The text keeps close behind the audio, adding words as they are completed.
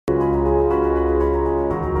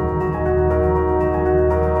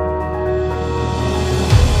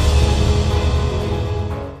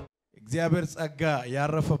እግዚአብሔር ጸጋ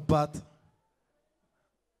ያረፈባት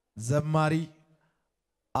ዘማሪ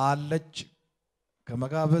አለች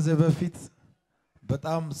ከመጋበዝ በፊት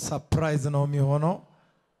በጣም ሰርፕራይዝ ነው የሚሆነው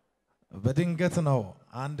በድንገት ነው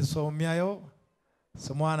አንድ ሰው የሚያየው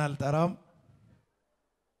ስሟን አልጠራም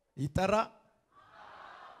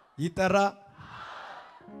ይጠራ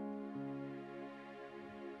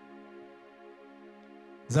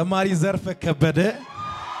ዘማሪ ዘርፈ ከበደ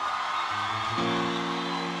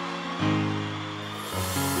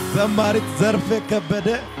ዘማሪት ዘርፈ ከበደ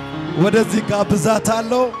ወደዚህ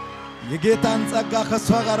ጋብዛታለሁ የጌታን ጸጋ ከሷ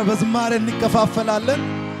ጋር በዝማሬ እንከፋፈላለን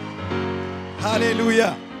ሃሌሉያ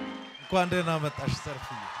እንኳን ደህና መጣሽ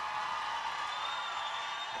ዘርፍዬ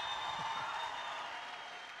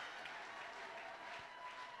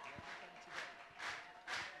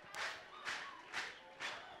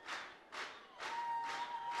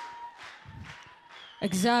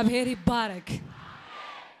እግዚአብሔር ይባረክ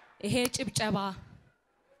ይሄ ጭብጨባ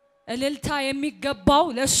እልልታ የሚገባው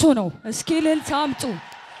ለሱ ነው እስኪ እልልታ አምጡ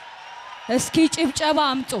እስኪ ጭብጨባ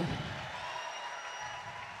አምጡ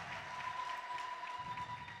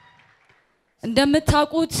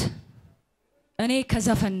እንደምታውቁት እኔ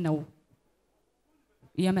ከዘፈን ነው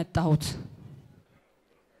የመጣሁት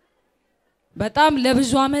በጣም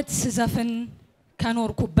ለብዙ አመት ስዘፍን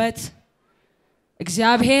ከኖርኩበት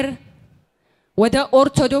እግዚአብሔር ወደ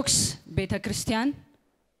ኦርቶዶክስ ቤተክርስቲያን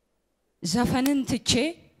ዘፈንን ትቼ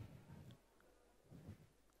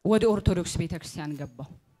ወደ ኦርቶዶክስ ቤተክርስቲያን ገባሁ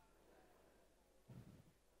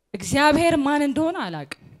እግዚአብሔር ማን እንደሆነ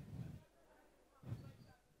አላውቅም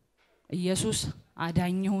ኢየሱስ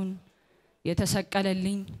አዳኝሁን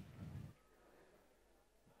የተሰቀለልኝ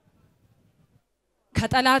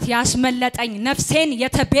ከጠላት ያስመለጠኝ ነፍሴን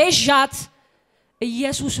የተቤዣት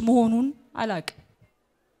ኢየሱስ መሆኑን አላውቅም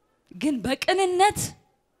ግን በቅንነት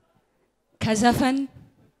ከዘፈን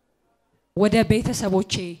ወደ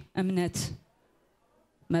ቤተሰቦቼ እምነት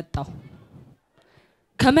መጣሁ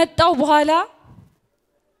ከመጣሁ በኋላ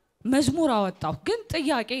መዝሙር አወጣሁ ግን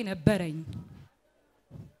ጥያቄ ነበረኝ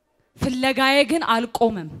ፍለጋዬ ግን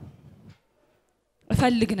አልቆመም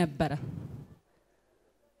እፈልግ ነበር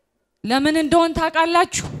ለምን እንደሆነ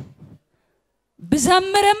ታውቃላችሁ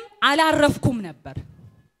ብዘምርም አላረፍኩም ነበር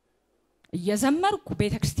እየዘመርኩ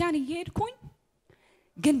ቤተክርስቲያን እየሄድኩኝ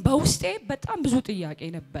ግን በውስጤ በጣም ብዙ ጥያቄ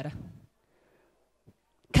ነበር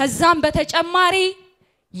ከዛም በተጨማሪ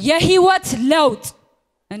የህይወት ለውጥ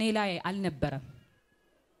እኔ ላይ አልነበረም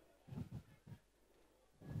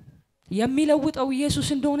የሚለውጠው ኢየሱስ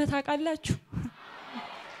እንደሆነ ታውቃላችሁ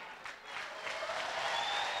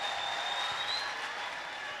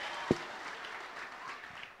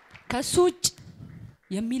ከሱጭ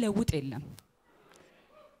የሚለውጥ የለም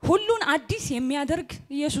ሁሉን አዲስ የሚያደርግ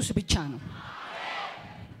ኢየሱስ ብቻ ነው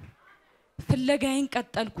ፍለጋዬን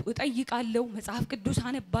ቀጠልኩ እጠይቃለሁ መጽሐፍ ቅዱስ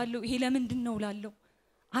አነባለሁ ይሄ ለምንድነው ላለው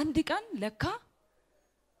አንድ ቀን ለካ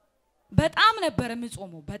በጣም ነበር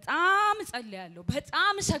ምጾመው በጣም ጸልያለሁ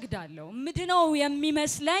በጣም ሰግዳለሁ ምድነው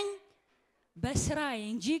የሚመስለኝ በስራዬ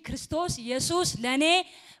እንጂ ክርስቶስ ኢየሱስ ለኔ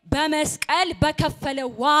በመስቀል በከፈለ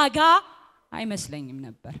ዋጋ አይመስለኝም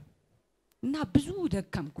ነበር እና ብዙ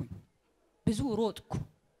ደከምኩኝ ብዙ ሮጥኩ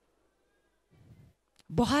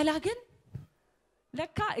በኋላ ግን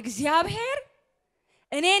ለካ እግዚአብሔር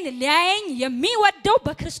እኔን ሊያየኝ የሚወደው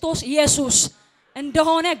በክርስቶስ ኢየሱስ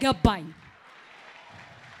እንደሆነ ገባኝ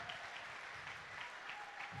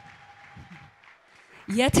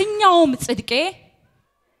የትኛውም ጽድቄ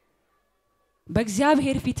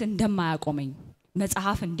በእግዚአብሔር ፊት እንደማያቆመኝ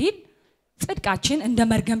መጽሐፍ እንዲል ጽድቃችን እንደ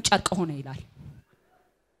መርገም ጨርቅ ሆነ ይላል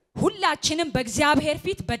ሁላችንም በእግዚአብሔር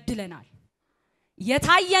ፊት በድለናል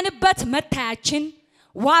የታየንበት መታያችን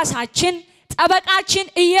ዋሳችን ጠበቃችን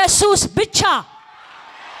ኢየሱስ ብቻ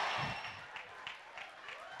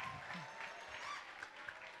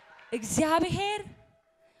እግዚአብሔር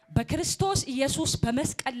በክርስቶስ ኢየሱስ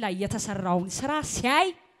በመስቀል ላይ የተሰራውን ስራ ሲያይ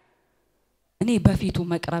እኔ በፊቱ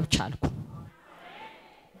መቅረብ ቻልኩ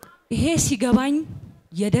ይሄ ሲገባኝ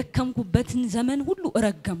የደከምኩበትን ዘመን ሁሉ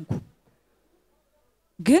እረገምኩ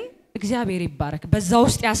ግን እግዚአብሔር ይባረክ በዛ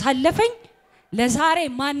ውስጥ ያሳለፈኝ ለዛሬ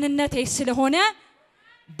ማንነቴ ስለሆነ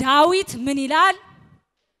ዳዊት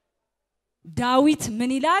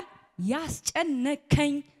ምን ይላል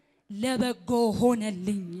ያስጨነቀኝ ለበጎ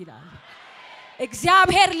ሆነልኝ ይላል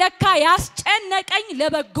እግዚአብሔር ለካ ያስጨነቀኝ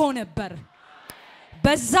ለበጎ ነበር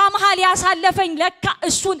በዛ መሃል ያሳለፈኝ ለካ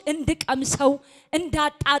እሱን እንድቀምሰው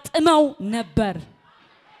እንዳጣጥመው ነበር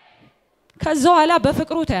ከዛው ኋላ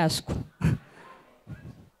በፍቅሩ ተያዝኩ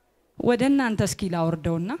ወደናንተ እስኪ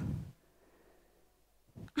ላወርደውና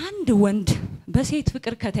አንድ ወንድ በሴት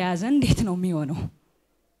ፍቅር ከተያዘ እንዴት ነው የሚሆነው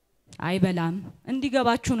አይበላም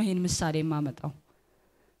እንዲገባችሁ ነው ይሄን ምሳሌ ማመጣው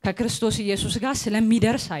ከክርስቶስ ኢየሱስ ጋር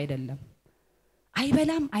ስለሚደርስ አይደለም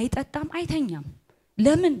አይበላም አይጠጣም አይተኛም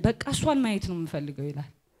ለምን በቃ እሷን ማየት ነው የምፈልገው ይላል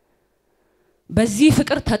በዚህ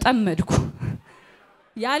ፍቅር ተጠመድኩ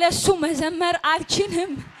ያለሱ መዘመር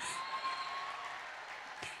አልችልም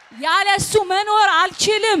ያለሱ መኖር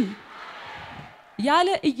አልችልም ያለ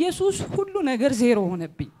ኢየሱስ ሁሉ ነገር ዜሮ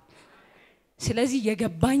ሆነብኝ ስለዚህ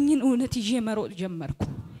የገባኝን እውነት ይዤ መሮጥ ጀመርኩ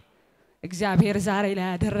እግዚአብሔር ዛሬ ላይ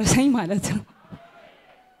ያደረሰኝ ማለት ነው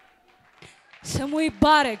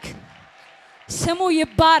ስሙ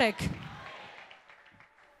ይባረክ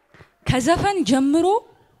ከዘፈን ጀምሮ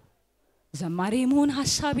ዘማሪ መሆን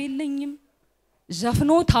ሐሳብ የለኝም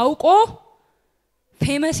ዘፍኖ ታውቆ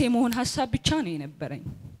ፌመስ የመሆን ሐሳብ ብቻ ነው የነበረኝ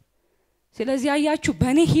ስለዚህ አያችሁ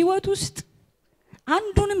በኔ ህይወት ውስጥ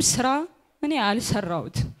አንዱንም ስራ እኔ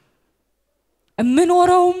አልሰራውት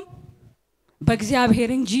እምኖረውም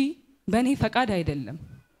በእግዚአብሔር እንጂ በኔ ፈቃድ አይደለም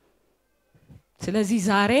ስለዚህ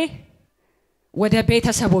ዛሬ ወደ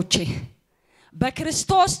ቤተሰቦቼ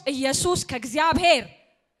በክርስቶስ ኢየሱስ ከእግዚአብሔር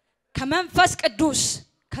ከመንፈስ ቅዱስ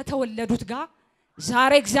ከተወለዱት ጋር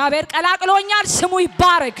ዛሬ እግዚአብሔር ቀላቅሎኛል ስሙ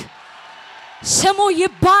ይባረክ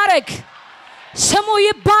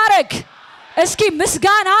እስኪ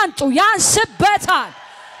ምስጋና አንጡ ያንስበታል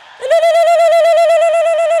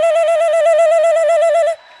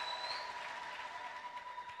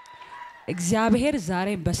እግዚአብሔር ዛሬ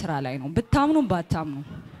በስራ ላይ ነው ብታምኑም ባታምኑ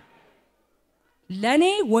ለኔ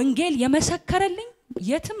ወንጌል የመሰከረልኝ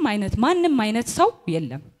የትም አይነት ማንንም አይነት ሰው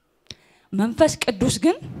የለም መንፈስ ቅዱስ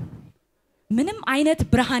ግን ምንም አይነት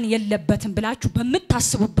ብርሃን የለበትም ብላችሁ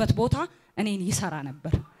በመታስቡበት ቦታ እኔን ይሰራ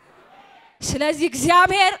ነበር ስለዚህ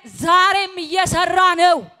እግዚአብሔር ዛሬም እየሰራ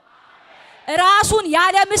ነው ራሱን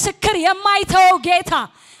ያለ ምስክር የማይተው ጌታ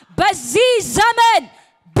በዚህ ዘመን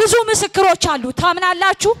ብዙ ምስክሮች አሉ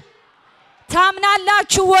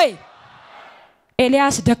ታምናላችሁ ወይ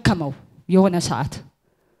ኤልያስ ደከመው የሆነ ሰዓት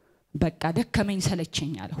በቃ ደከመኝ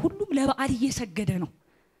ሰለቸኝ አለ ሁሉም ለበዓል እየሰገደ ነው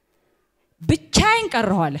ብቻዬን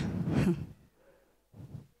ቀረዋለ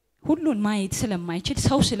ሁሉን ማየት ስለማይችል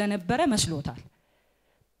ሰው ስለነበረ መስሎታል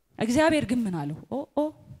እግዚአብሔር ግን ምን አለው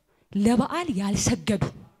ለበዓል ያልሰገዱ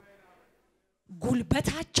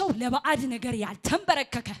ጉልበታቸው ለበዓል ነገር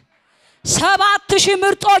ያልተንበረከከ 7000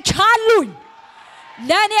 ምርጦች አሉኝ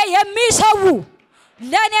ለኔ የሚሰው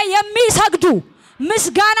ለኔ የሚሰግዱ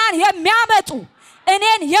ምስጋናን የሚያመጡ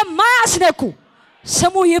እኔን የማያስነኩ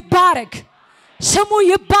ስሙ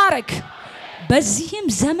ይባረክ በዚህም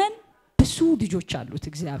ዘመን ብዙ ልጆች አሉት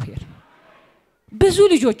እግዚአብሔር ብዙ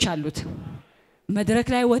ልጆች አሉት መድረክ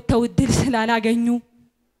ላይ ወጥተው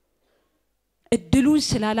እድሉን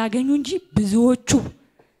ስላላገኙ እንጂ ብዙዎቹ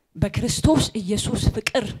በክርስቶስ ኢየሱስ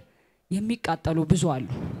ፍቅር የሚቃጠሉ ብዙ አሉ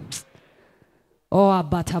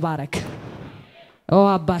አባ ተባረክ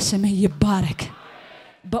አባ ስምህ ይባረክ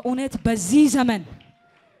በእውነት በዚህ ዘመን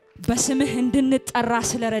በስምህ እንድንጠራ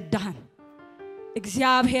ስለረዳህን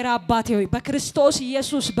እግዚአብሔር አባቴ ሆይ በክርስቶስ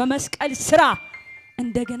ኢየሱስ በመስቀል ስራ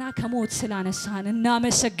እንደገና ከሞት ስላነሳን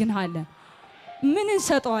እናመሰግንሃለን ምን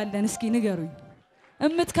እንሰጠዋለን እስኪ ንገሩኝ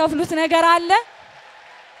እምትከፍሉት ነገር አለ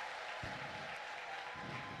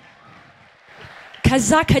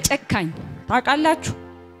ከዛ ከጨካኝ ታውቃላችሁ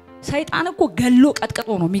ሰይጣን እኮ ገሎ ቀጥቅጦ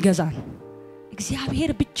ነው የሚገዛን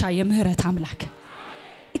እግዚአብሔር ብቻ የምህረት አምላክ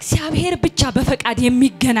እግዚአብሔር ብቻ በፈቃድ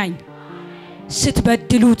የሚገናኝ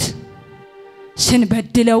ስትበድሉት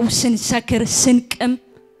ስንበድለው ስንሰክር ስንቅም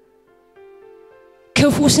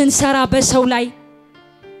ክፉ ስንሰራ በሰው ላይ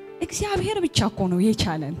እግዚአብሔር ብቻ እኮ ነው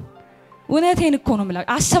የቻለን እውነቴን እኮ ነው ማለት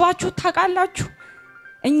አስባችሁ ታውቃላችሁ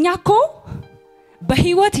እኛ እኮ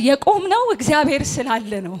በህይወት የቆምነው እግዚአብሔር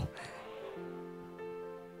ስላለ ነው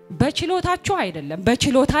በችሎታችሁ አይደለም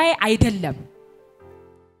በችሎታዬ አይደለም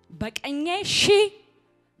በቀኜ 1000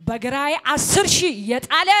 በግራዬ 10,000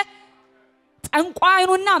 የጣለ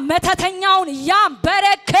ጠንቋዩንና መተተኛውን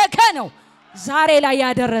ያንበረከከ ነው ዛሬ ላይ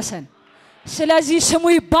ያደረሰን ስለዚህ ስሙ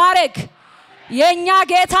ይባረክ የኛ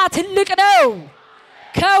ጌታ ትልቅ ነው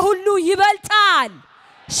ከሁሉ ይበልጣል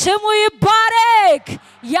ስሙ ይባረክ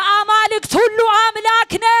የአማልክት ሁሉ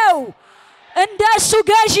አምላክ ነው እንደሱ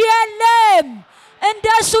ገዢ የለም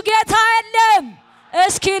እንደሱ ጌታ የለም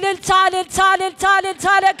እስኪ ልልታ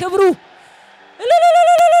ለክብሩ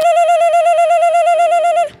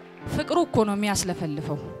ፍቅሩ እኮ ነው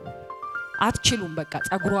የሚያስለፈልፈው አትችሉም በቃ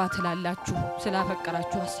ጸጉሯ ትላላችሁ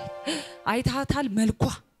ስላፈቀራችሁ አይታታል መልኳ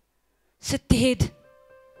ስትሄድ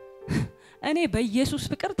እኔ በኢየሱስ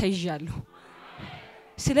ፍቅር ተይዣለሁ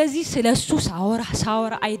ስለዚህ ስለሱ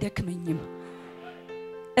ሳወራ አይደክመኝም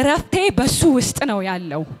ረፍቴ በሱ ውስጥ ነው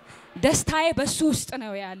ያለው ደስታዬ በሱ ውስጥ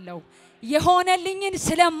ነው ያለው የሆነልኝን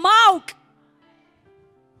ስለማውቅ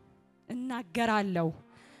እናገራለሁ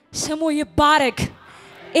ስሙ ይባረክ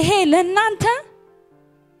ይሄ ለናንተ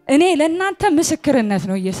እኔ ለናንተ ምስክርነት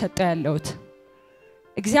ነው እየሰጠው ያለውት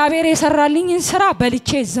እግዚአብሔር የሰራልኝን ስራ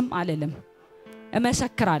በልቼ ዝም አልልም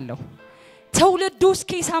እመሰክራለሁ ትውልዱ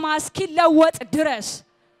እስኪሰማ እስኪለወጥ ድረስ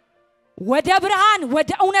ወደ ብርሃን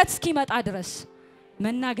ወደ እውነት እስኪመጣ ድረስ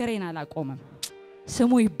መናገሬን አላቆምም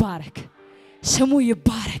ስሙ ይባረክ ስሙ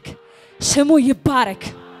ይባረክ ስሙ ይባረክ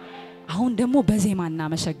አሁን ደግሞ በዜማ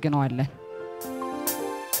እናመሰግነዋለን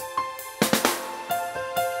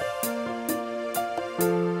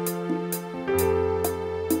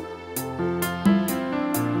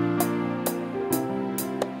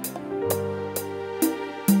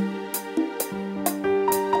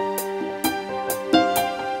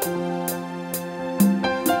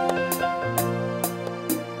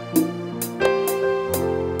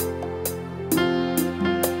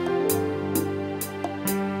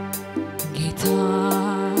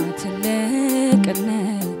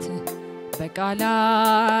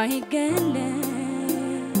በቃላይ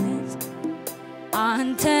ገለጽ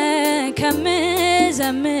አንተ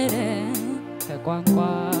ከምዘምር ከቋንቋ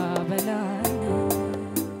በላይ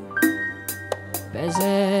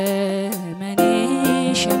በዘመኔ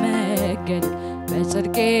ሸመገል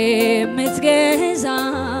በጽድቅ ምትገዛ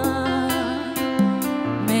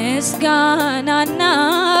ምስጋናና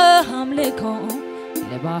አምልኮ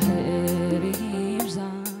ለባህር ይብዛ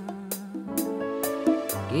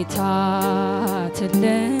ጌታ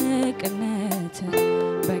ትልቅነት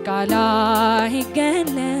በቃላይ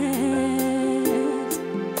ገለጽ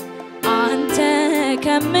አንተ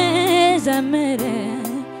ከምዘምር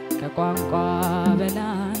ከቋንቋ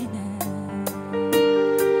በላይ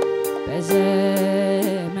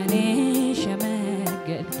በዘመኔ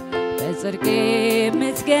ሸመገል በጽድቅ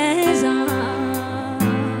ምትገዛ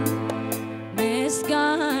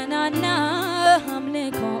ምስጋናና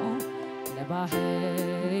አምልኮ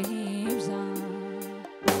ለባህር ይብዛ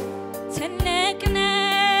ትልቅነ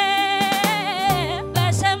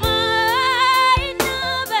በሰማይና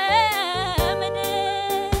በምድር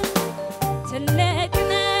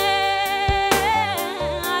ትልቅነ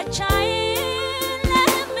አቻ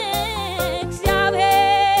የለም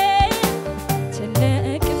እግዚአብሔር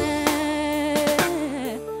ትልቅነ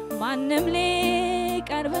ማንም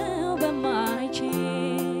ሊቀርበው በማይችል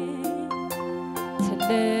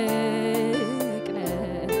ትልቅነ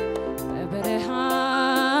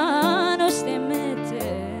በብርሃን ውስጥ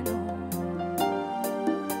የምትኖር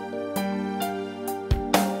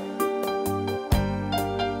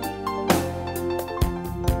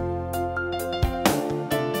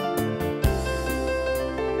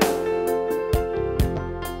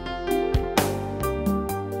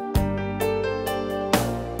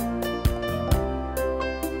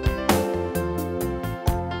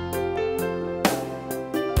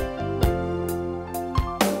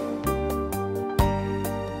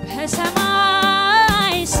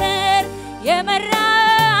በሰማይ ስር የመራኸኝ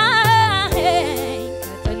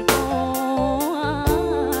ከጥልቁ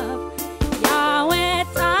አፍ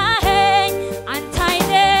ያወጣኸኝ አንተ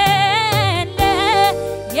አይደለ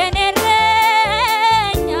የኔ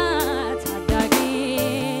እረኛ ታዳጊ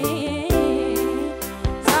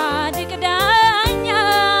ጻድቅ ዳኛ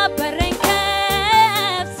በሬን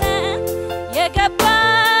ከፍተህ የገባኸው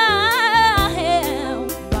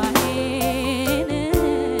ባሄን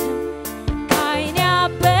ከዓይኔ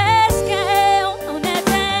አበስከው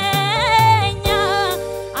እውነተኛ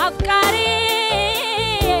አፍቃሪ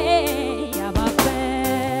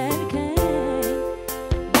ያባበልከኝ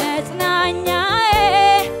መጽናኛዬ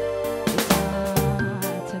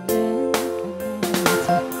ትልቅነት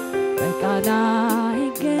በቃላይ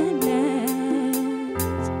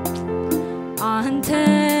ገለጽ አንተ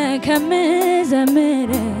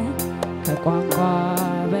ከምዘምር ከቋንቋ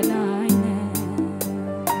በላይ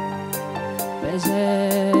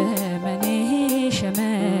በዘመኔ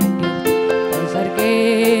ሸመገል በጽድቅ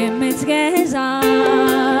ምትገዛ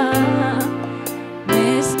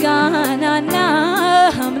ምስጋናና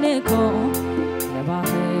አምልኮ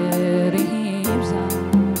ለባህር ይብዛ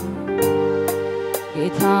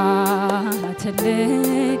ጌታ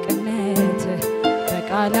ትልቅነት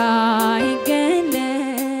በቃላይ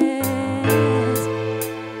ገለጽ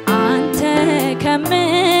አንተ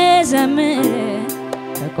ከምዘምር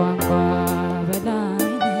ከቋንቋ በላይ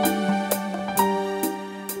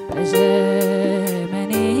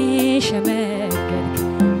በዘመኔ ሸመገልክ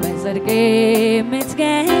በጽድቅ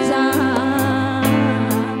ምትገዛ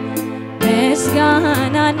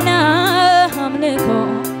ምስጋናና አምልኮ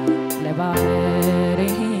ለባህር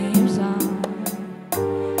ይብዛ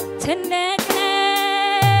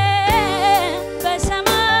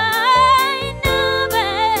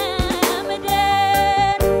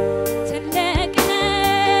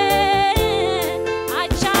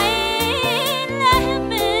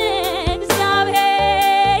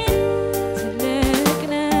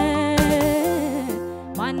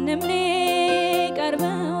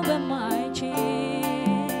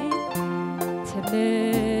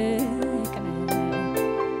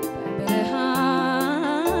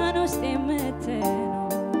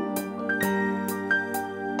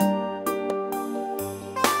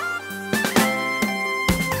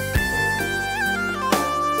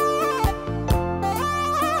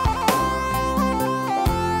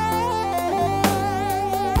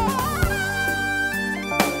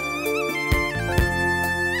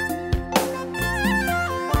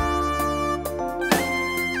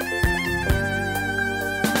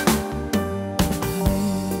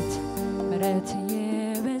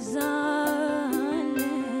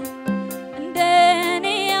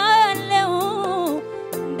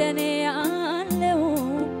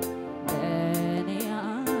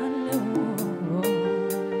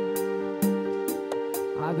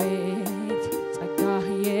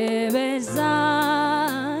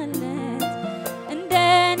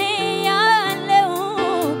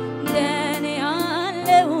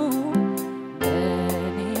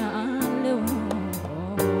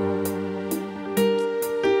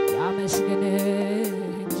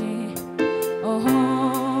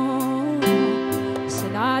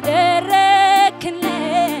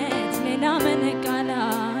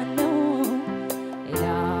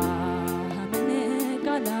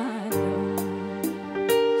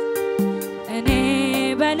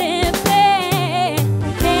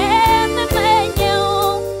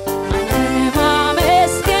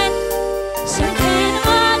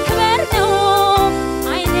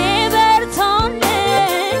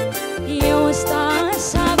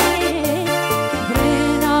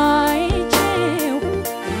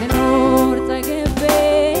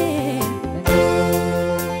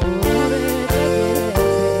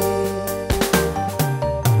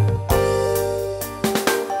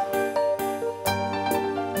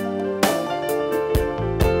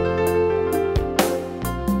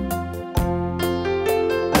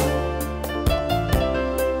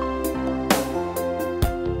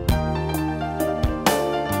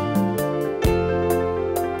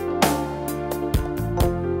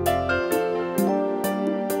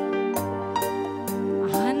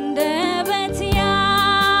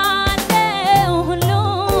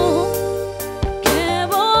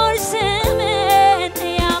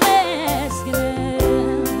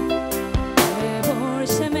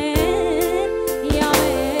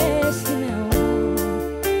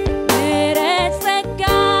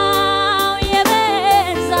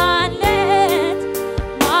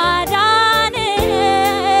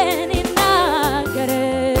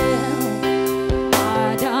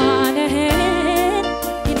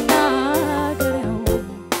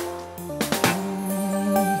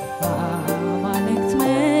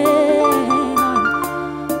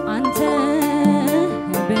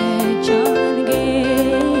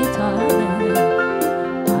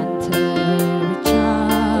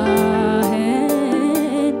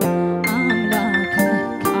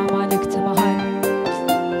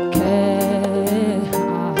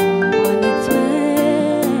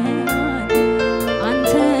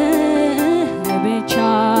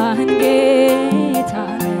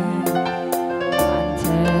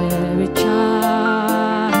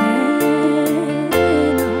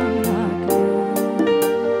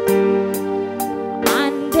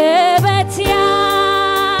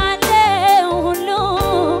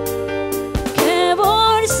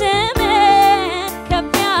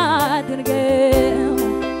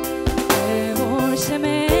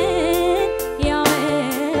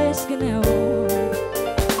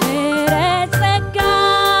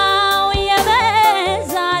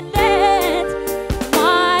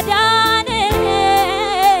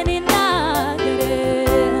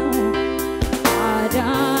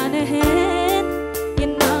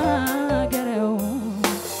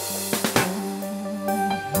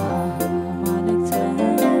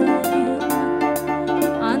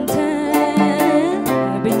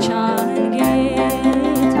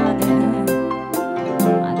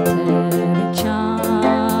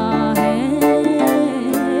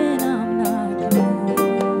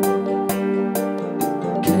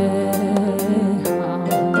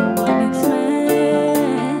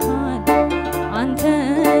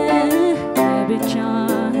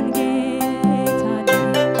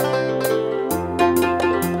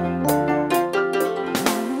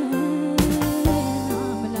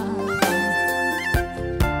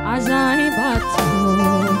አዛኝ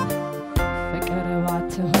ባትሆን ፍቅር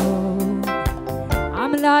ባትሆን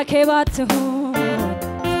አምላኬ ባትሆን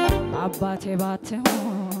አባቴ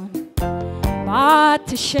ባትሆን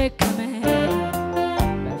ባትሸከመኝ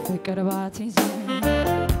በፍቅር ባትይዘኝ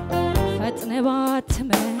ፈጥነ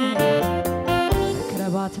ባትመኝ ፍቅር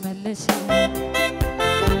ባትመልሰኝ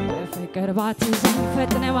በፍቅር ባትይዘኝ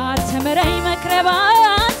ፈጥነ ባትምረኝ መክረ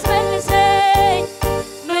ባትመልሰኝ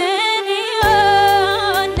ምን ይሆን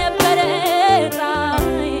ነበረ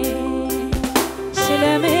ጣዬ ስለ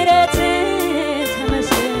ምሕረት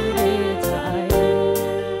ተመስገን ጌታዬ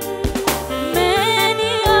ምን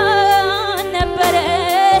ይሆን ነበረ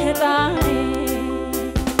ጣዬ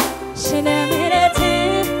ስለ ምሕረት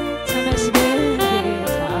ተመስገን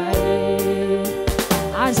ጌታዬ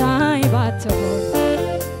አዛኝ ባትሆን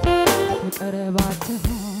ፍቅር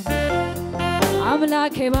ባትሆን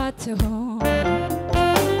አምላኬ ባትሆን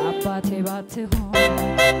አባቴ ባትሆን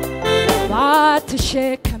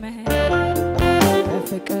ባትሸከመኝ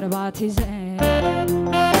በፍቅር ባትይዘኝ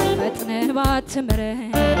ፈጥነህ ባትምረኝ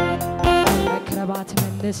መክረህ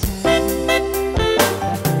ባትመልሰኝ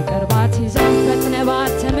በፍቅር ባትይዘኝ ፈጥነህ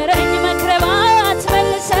ባትምረኝ መክረህ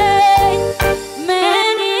ባትመልሰኝ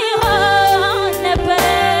ምን ይሆን ነበረ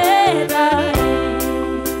ጣዬ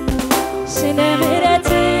ስለ ምሕረት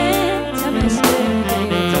ተመስገን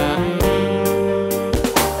ጌታዬ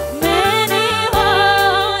ምን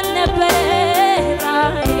ይሆን ነበረ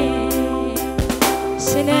ጣዬ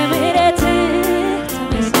ስለ ምሕረት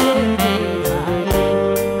ተመስገን ጌታዬ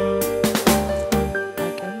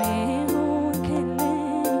አቅሜ ሆንክልኝ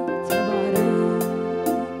ተባረክ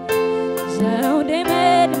ዘውዴ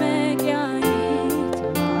መድመቂያዬ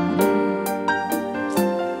ተባረክ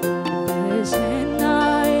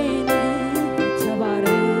ቅድስናዬ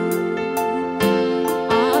ተባረክ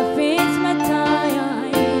አፌት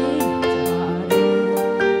መታያዬ ተባረክ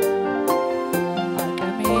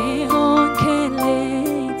አቅሜ ሆንክልኝ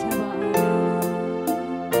ተባረክ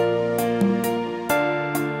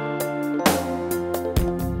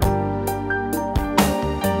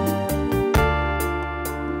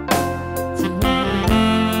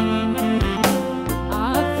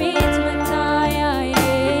አፌት መታያዬ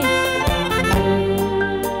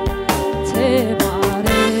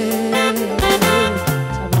ተባረክ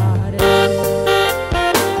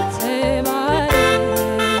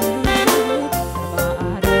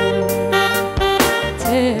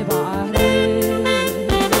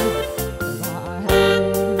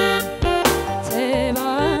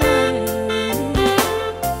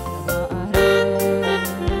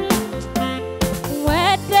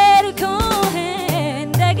ወደድኩህ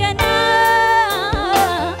እንደገና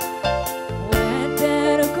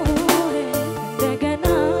ወደድኩህ እንደገና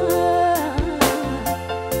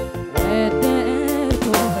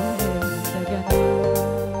ወደድኩህ እንደገና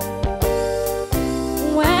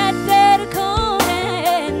ወደድኩህ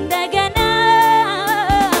እንደገና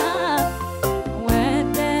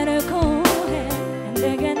ወደድኩህ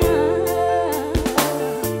እንደገና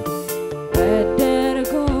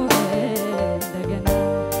ወደድኩህ እንደገና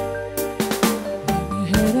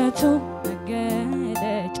ምሕረቱ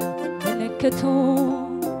መገለጫ ምልክቱ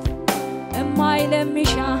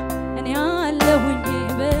እማይለሚሻ እኔ አለሁኝ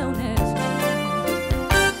በእውነቱ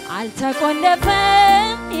አልተቆለፈም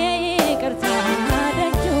የይቅርታ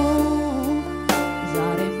ደጁ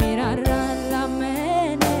ዛሬም ይራራል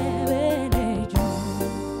ላመነ በልጁ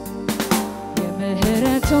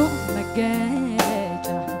የምሕረቱ መገለጫ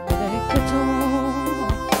ምልክቱ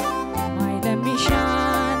እማይለሚሻ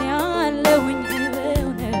እኔ አለሁኝ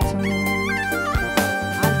በእውነቱ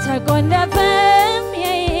አልተቆለፈም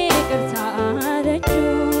የይቅርታ ደጁ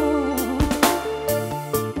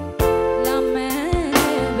ላመነ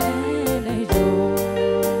በልጁ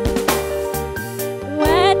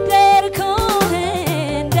ወደድኩህ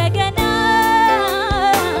እንደገና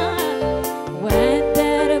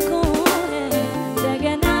ወደድኩህ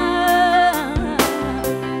እንደገና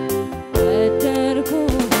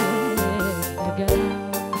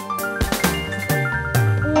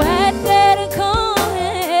ወደድኩህ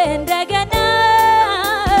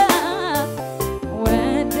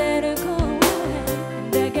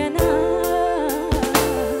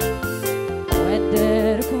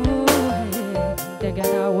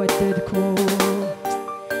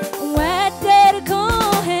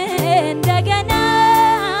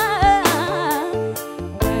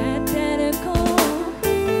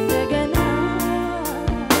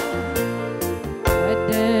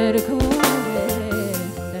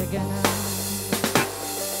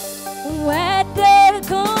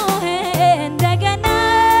ወደድኩህ እንደገና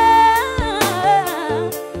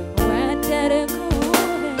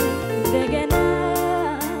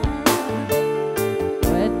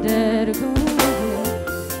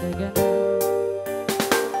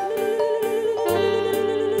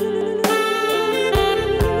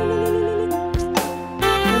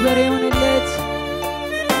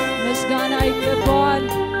ይገባዋል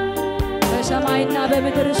በሰማይና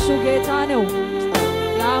በምድር እሱ ጌታ ነው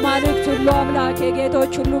የአማልክት ሁሉ አምላክ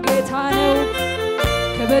የጌቶች ሁሉ ጌታ ነው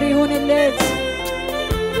ክብር ይሁንለት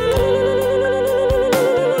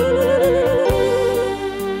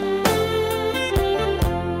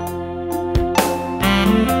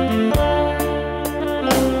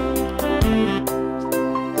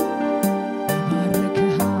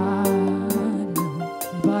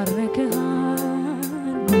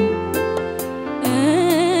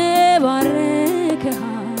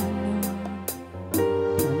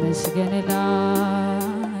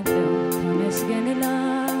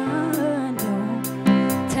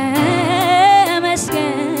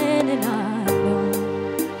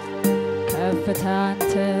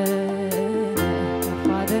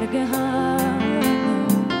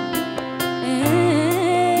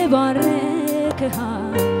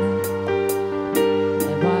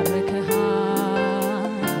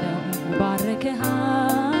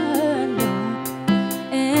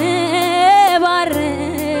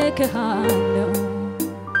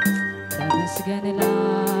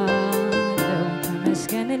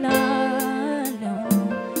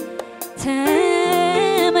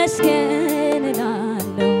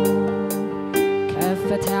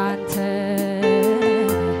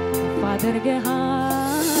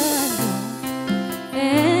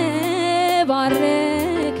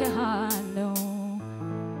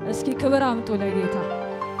እስኪ ክብር አምጡ ለጌታ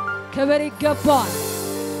ክብር ይገባዋል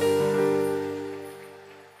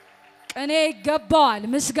ቅኔ ይገባዋል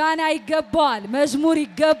ምስጋና ይገባዋል መዝሙር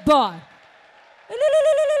ይገባዋል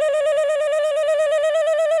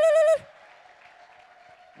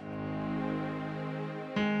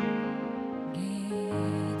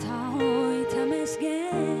ጌታ ሆይ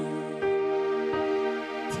ተመስገን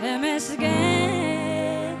ተመስገን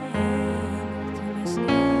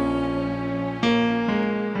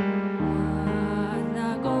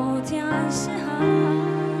አናቆት ያንስሃል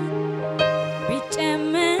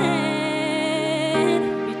ቢጨመር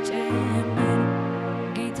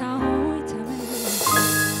ጌታ ሆይ ተመስገን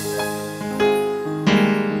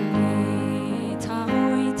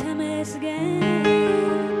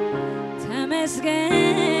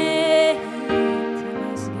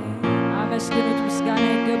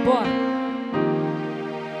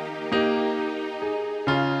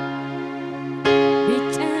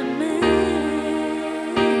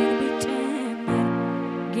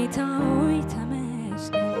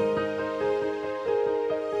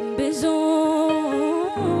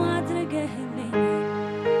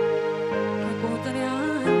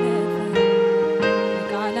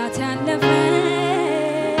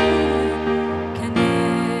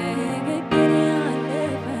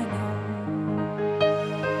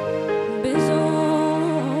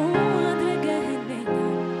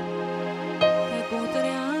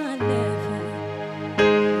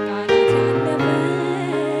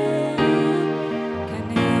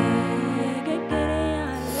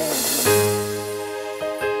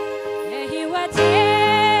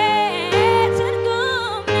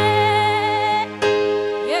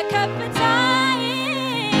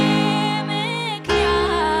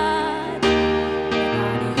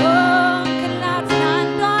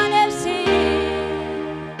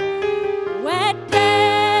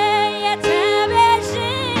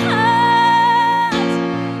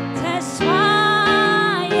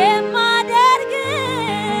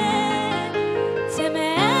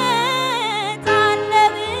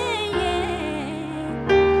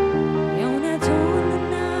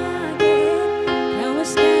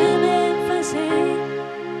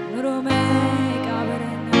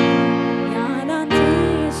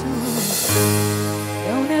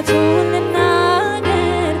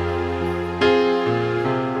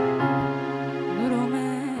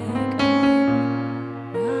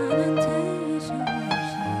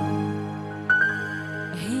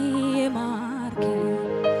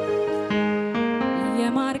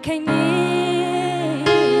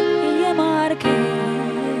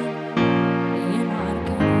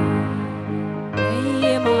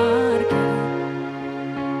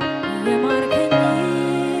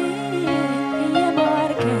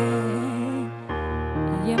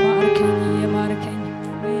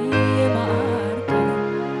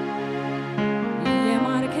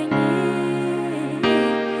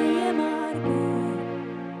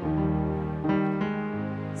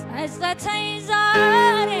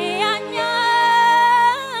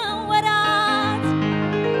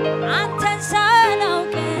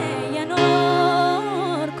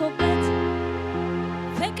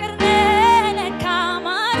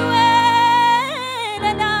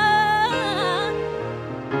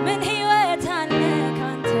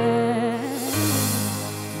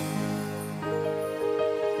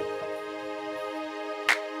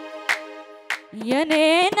የኔ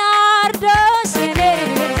ናርዶስ የኔ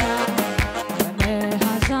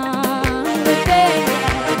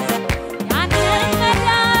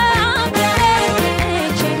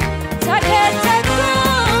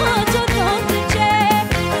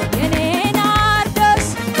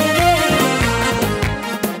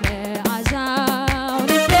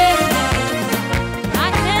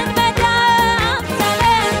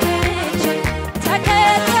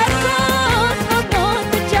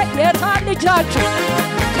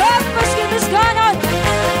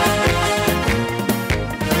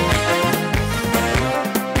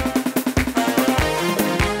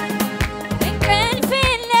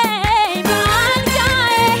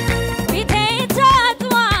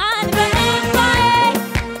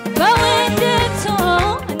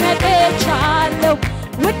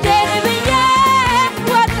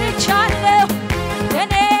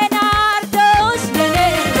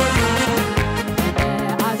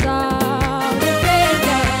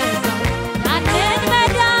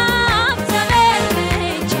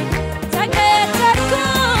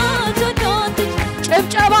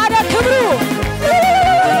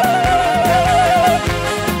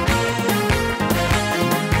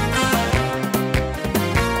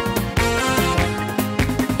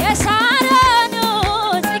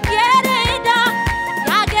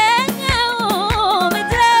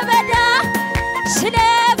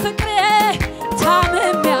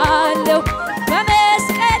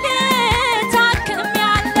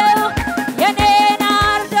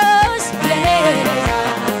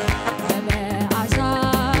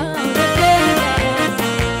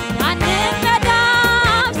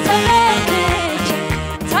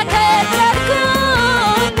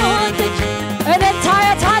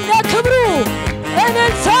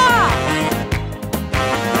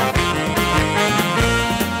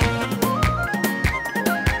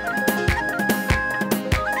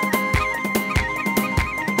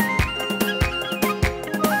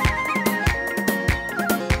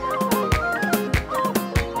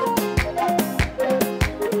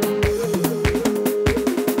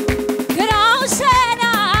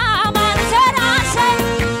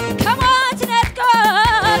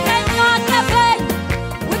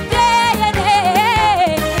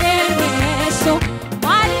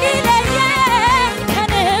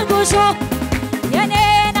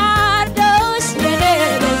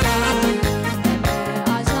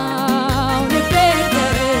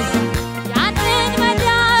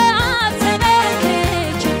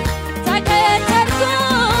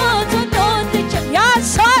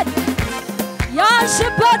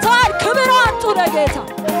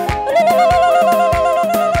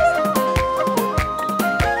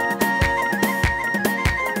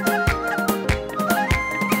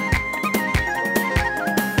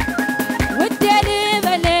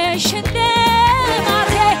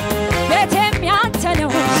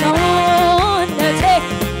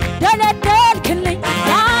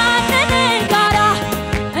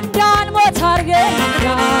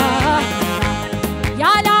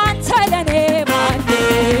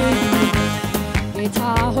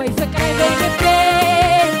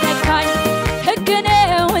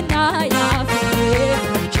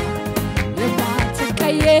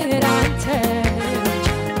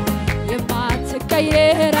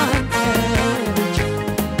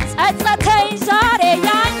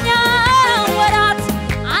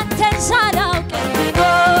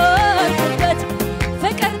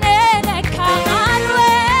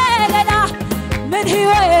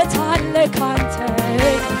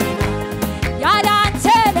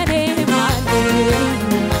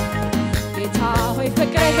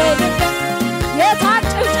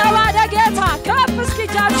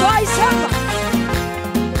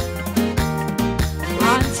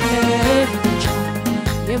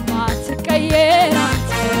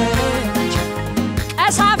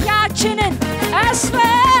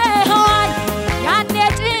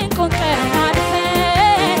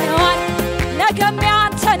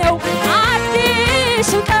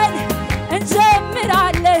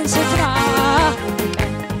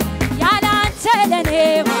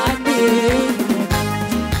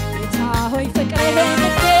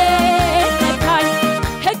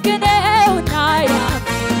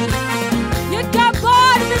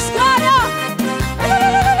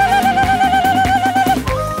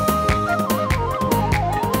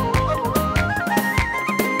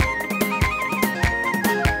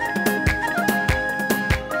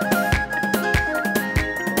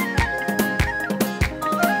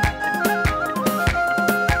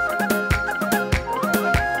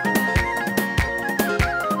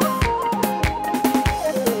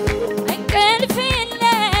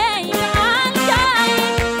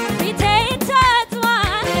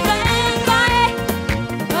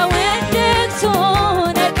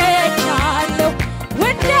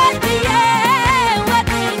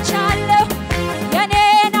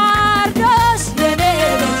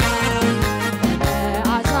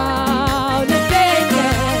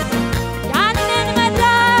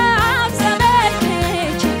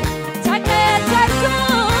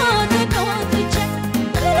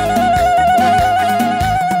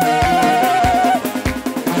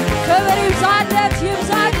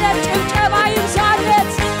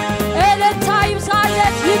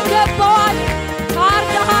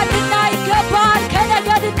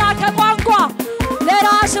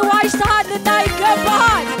ዋጅተሃልና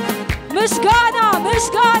ይገባሃል ምስጋና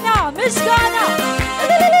ምስጋና ምስጋና